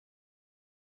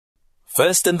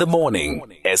First in the morning,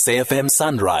 SAFM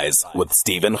Sunrise with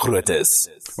Stephen Grootes.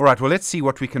 All right, well, let's see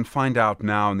what we can find out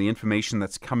now and the information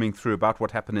that's coming through about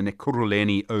what happened in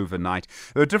Ekurhuleni overnight.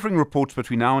 There are differing reports, but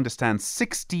we now understand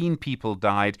 16 people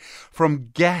died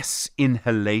from gas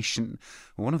inhalation.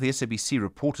 One of the SABC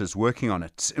reporters working on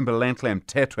it, Mbalenhle and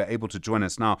Mthethwa, able to join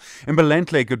us now.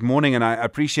 Mbalenhle, good morning, and I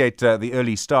appreciate the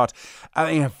early start.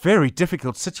 A very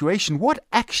difficult situation. What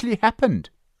actually happened?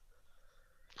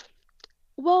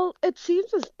 Well, it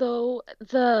seems as though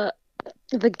the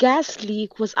gas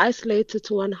leak was isolated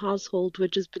to one household,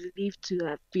 which is believed to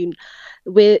have been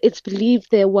where it's believed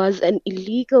there was an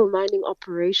illegal mining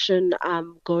operation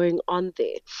going on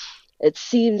there. It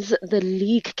seems the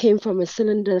leak came from a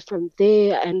cylinder from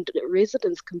there, and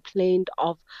residents complained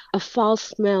of a foul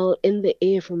smell in the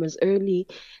air from as early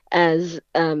as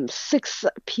 6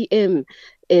 p.m.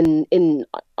 in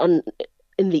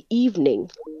the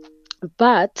evening.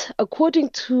 But according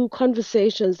to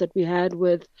conversations that we had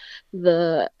with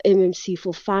the MMC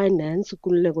for Finance,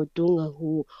 Nkululeko Dunga,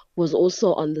 who was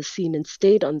also on the scene and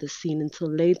stayed on the scene until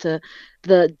later,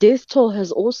 the death toll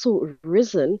has also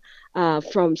risen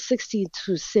from 16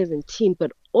 to 17.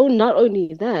 But not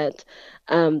only that,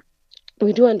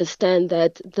 we do understand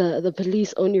that the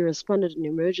police only responded, and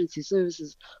emergency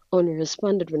services only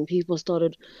responded when people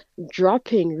started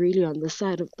dropping really on the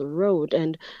side of the road.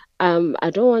 And I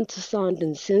don't want to sound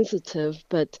insensitive,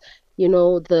 but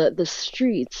the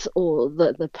streets or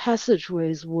the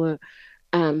passageways were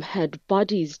had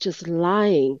bodies just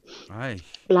lying, Aye.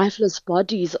 lifeless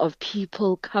bodies of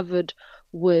people covered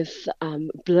with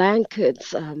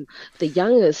blankets. The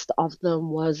youngest of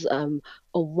them was a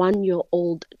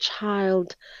 1-year-old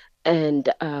child, and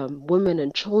women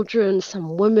and children.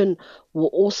 Some women were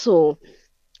also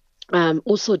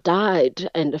died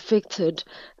and affected,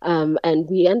 and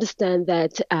we understand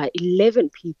that 11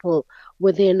 people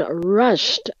were then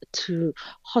rushed to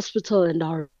hospital and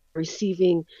are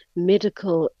receiving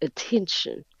medical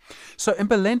attention. So,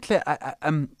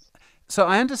 Mbalenhle, so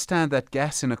I understand that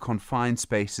gas in a confined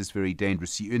space is very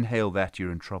dangerous. You inhale that,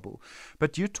 you're in trouble.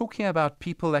 But you're talking about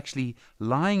people actually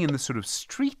lying in the sort of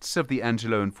streets of the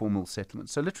Angelo informal settlement,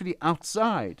 so literally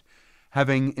outside,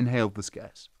 having inhaled this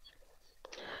gas.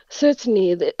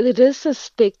 Certainly, it is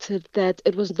suspected that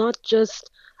it was not just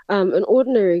an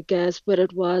ordinary gas, but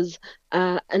it was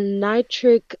a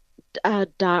nitric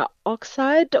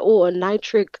dioxide or a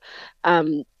nitric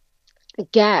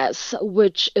gas,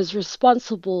 which is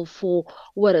responsible for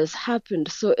what has happened.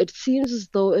 So it seems as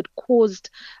though it caused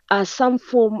some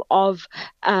form of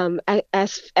I'm not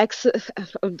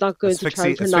going to try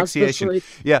and pronounce this word.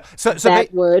 Yeah, that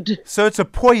word. So it's a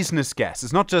poisonous gas.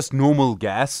 It's not just normal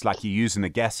gas like you use in a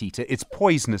gas heater. It's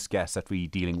poisonous gas that we're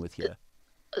dealing with here.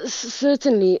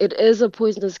 Certainly, it is a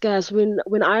poisonous gas.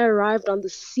 When I arrived on the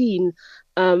scene,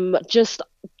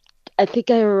 I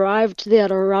think I arrived there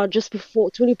at around just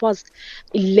before 20 past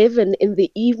 11 in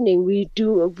the evening. We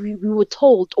were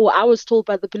told, or I was told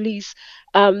by the police,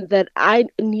 that I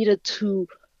needed to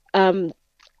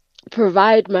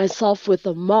provide myself with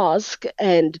a mask,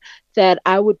 and that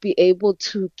I would be able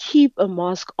to keep a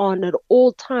mask on at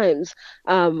all times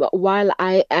while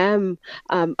I am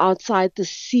outside the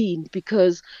scene,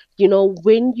 because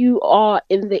when you are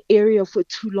in the area for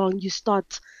too long, you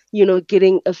start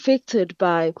getting affected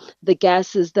by the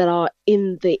gases that are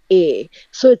in the air.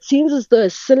 So it seems as though a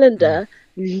cylinder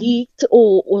leaked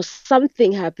or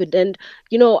something happened. And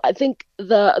I think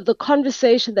the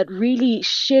conversation that really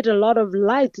shed a lot of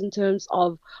light in terms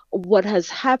of what has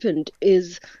happened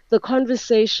is the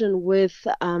conversation with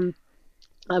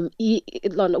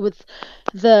with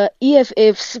the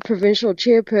EFF's provincial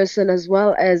chairperson, as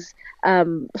well as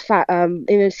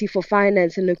MMC for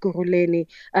Finance in Ekurhuleni,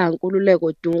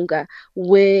 Nkululeko Dunga,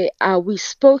 where we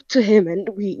spoke to him, and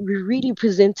we really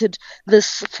presented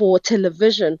this for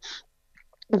television,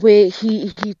 where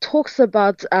he talks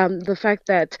about the fact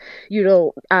that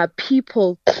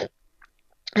people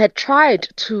had tried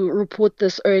to report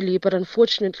this early, but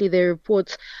unfortunately their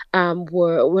reports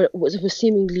were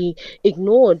seemingly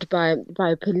ignored by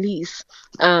police,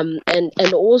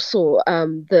 and also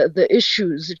the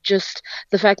issues, just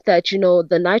the fact that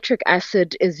the nitric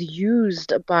acid is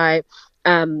used by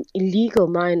illegal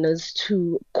miners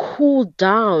to cool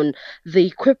down the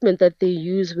equipment that they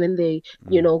use when they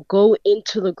go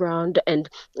into the ground, and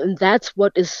that's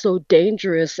what is so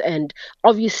dangerous. And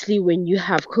obviously when you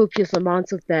have copious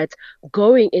amounts of that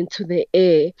going into the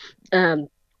air,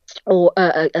 or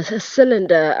a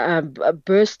cylinder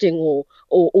bursting or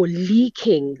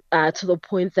leaking to the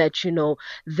point that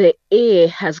the air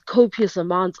has copious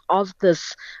amounts of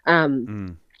this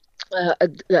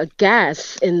a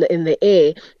gas in the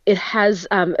air, it has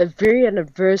a very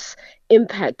adverse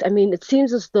impact. I mean, it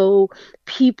seems as though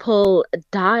people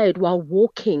died while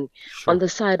walking on Sure. the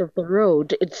side of the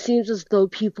road. It seems as though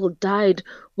people died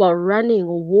while running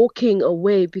or walking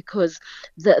away because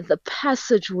the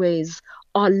passageways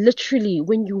are literally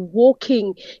when you were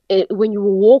walking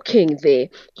there,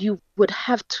 you would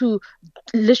have to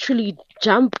literally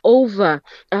jump over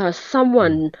Mm.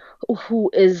 someone who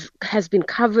is has been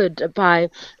covered by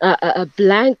a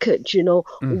blanket,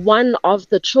 Mm. one of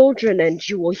the children, and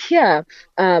you will hear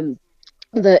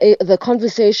the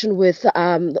conversation with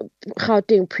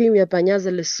Gauteng Premier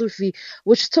Banyaza Lesufi,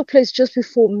 which took place just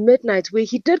before midnight, where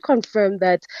he did confirm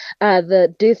that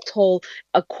the death toll,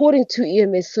 according to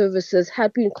EMS services,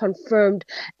 had been confirmed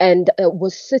and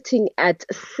was sitting at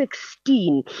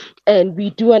 16. And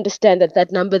we do understand that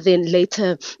that number then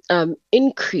later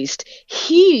increased.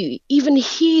 He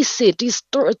said,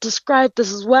 described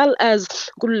this, as well as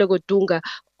Gululego Dunga,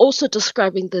 also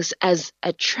describing this as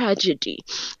a tragedy.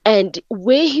 And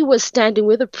where he was standing,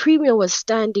 where the premier was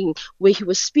standing, where he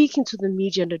was speaking to the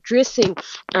media and addressing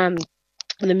um,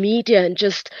 the media and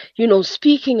just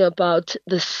speaking about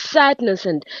the sadness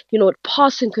and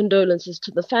passing condolences to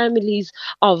the families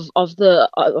of the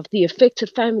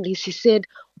affected families, he said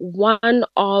one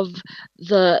of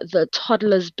the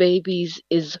toddler's babies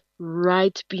is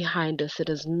right behind us. It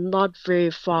is not very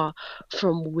far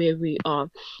from where we are.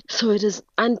 So it is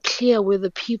unclear whether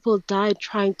people died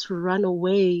trying to run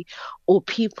away or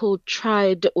people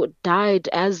tried or died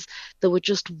as they were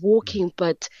just walking.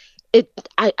 But it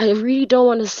I really don't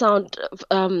want to sound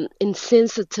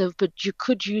insensitive, but you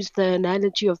could use the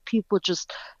analogy of people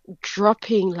just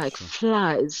dropping like Sure.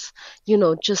 flies,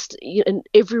 just in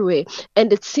everywhere.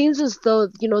 And it seems as though,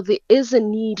 there is a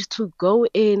need to go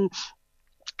in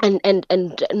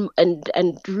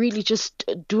and really just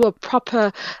do a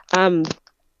proper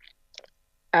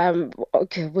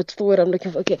okay, what's the word I'm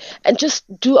looking for? Okay, and just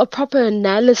do a proper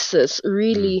analysis Mm.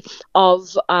 really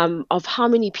of how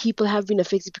many people have been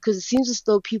affected, because it seems as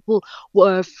though people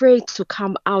were afraid to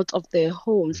come out of their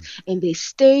homes Mm. and they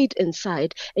stayed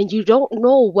inside, and you don't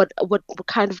know what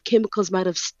kind of chemicals might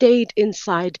have stayed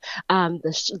inside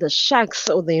the shacks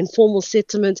or the informal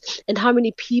settlements, and how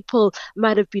many people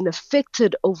might have been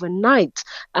affected overnight.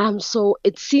 So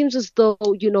it seems as though,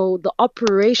 the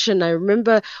operation, I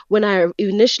remember when I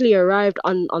initially arrived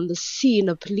on the scene,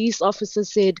 a police officer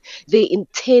said they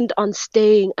intend on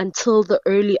staying until the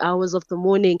early hours of the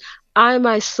morning. I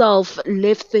myself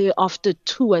left there after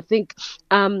 2. I think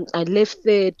I left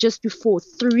there just before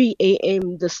 3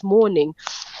 a.m. this morning,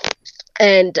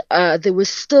 and they were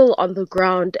still on the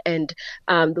ground, and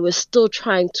they were still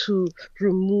trying to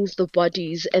remove the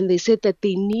bodies, and they said that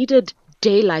they needed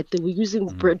daylight. They were using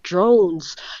Mm.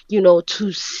 drones,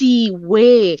 to see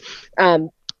where um,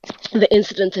 the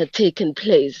incident had taken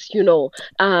place, or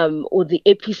the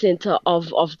epicenter of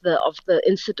the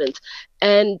incident.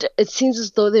 And it seems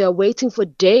as though they are waiting for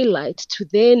daylight to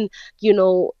then,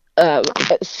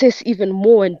 assess even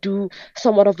more and do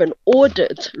somewhat of an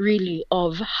audit, really,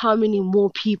 of how many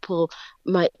more people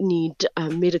might need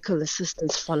medical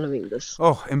assistance following this.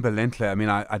 Oh, Mbalenhle, I mean,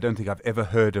 I don't think I've ever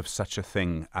heard of such a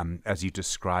thing as you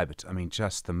describe it. I mean,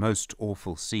 just the most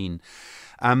awful scene.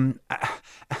 Um,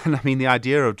 and I mean, the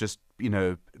idea of just,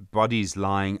 bodies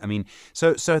lying. I mean,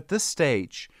 so at this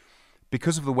stage,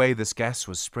 because of the way this gas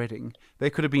was spreading,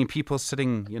 there could have been people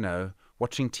sitting,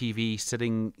 watching TV,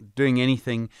 sitting, doing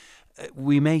anything.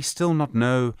 We may still not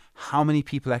know how many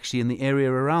people actually in the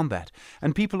area around that.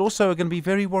 And people also are going to be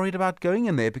very worried about going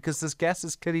in there because this gas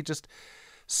is clearly just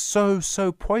so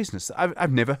poisonous.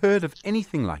 I've never heard of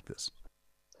anything like this.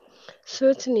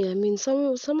 Certainly, I mean,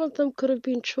 some of them could have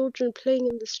been children playing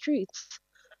in the streets.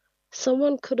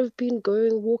 Someone could have been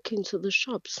going walking to the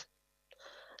shops.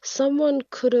 Someone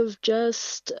could have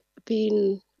just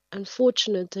been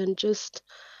unfortunate and just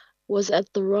was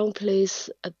at the wrong place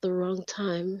at the wrong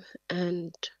time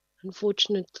and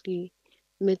unfortunately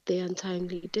met their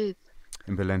untimely death.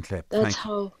 Mbalenhle, That's thank you.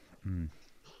 how.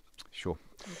 Sure.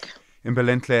 Okay.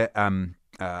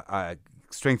 Mbalenhle,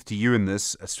 strength to you in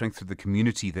this, strength to the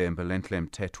community there, Mbalenhle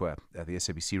Mthethwa, the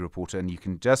SABC reporter. And you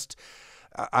can just,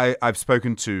 I've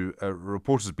spoken to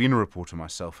reporters, been a reporter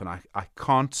myself, and I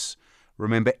can't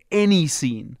remember any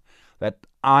scene that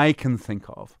I can think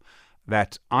of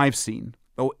that I've seen,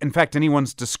 or in fact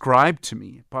anyone's described to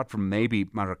me, apart from maybe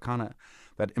Maracana,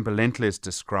 that Mbalenhle has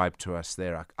described to us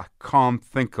there. I can't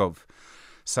think of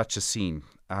such a scene.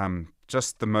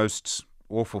 Just the most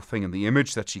awful thing. And the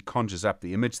image that she conjures up,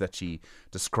 the image that she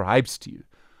describes to you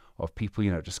of people,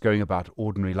 just going about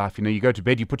ordinary life. You go to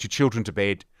bed, you put your children to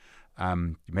bed,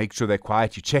 You make sure they're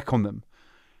quiet. You check on them.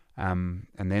 And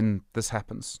then this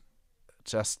happens.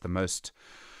 Just the most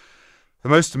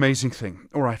amazing thing.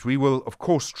 All right, we will, of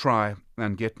course, try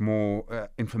and get more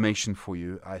information for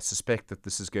you. I suspect that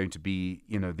this is going to be,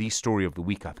 the story of the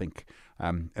week, I think,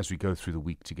 as we go through the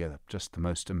week together. Just the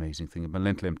most amazing thing.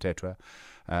 Mthethwa,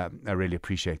 I really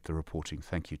appreciate the reporting.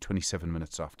 Thank you. 27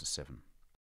 minutes after 7.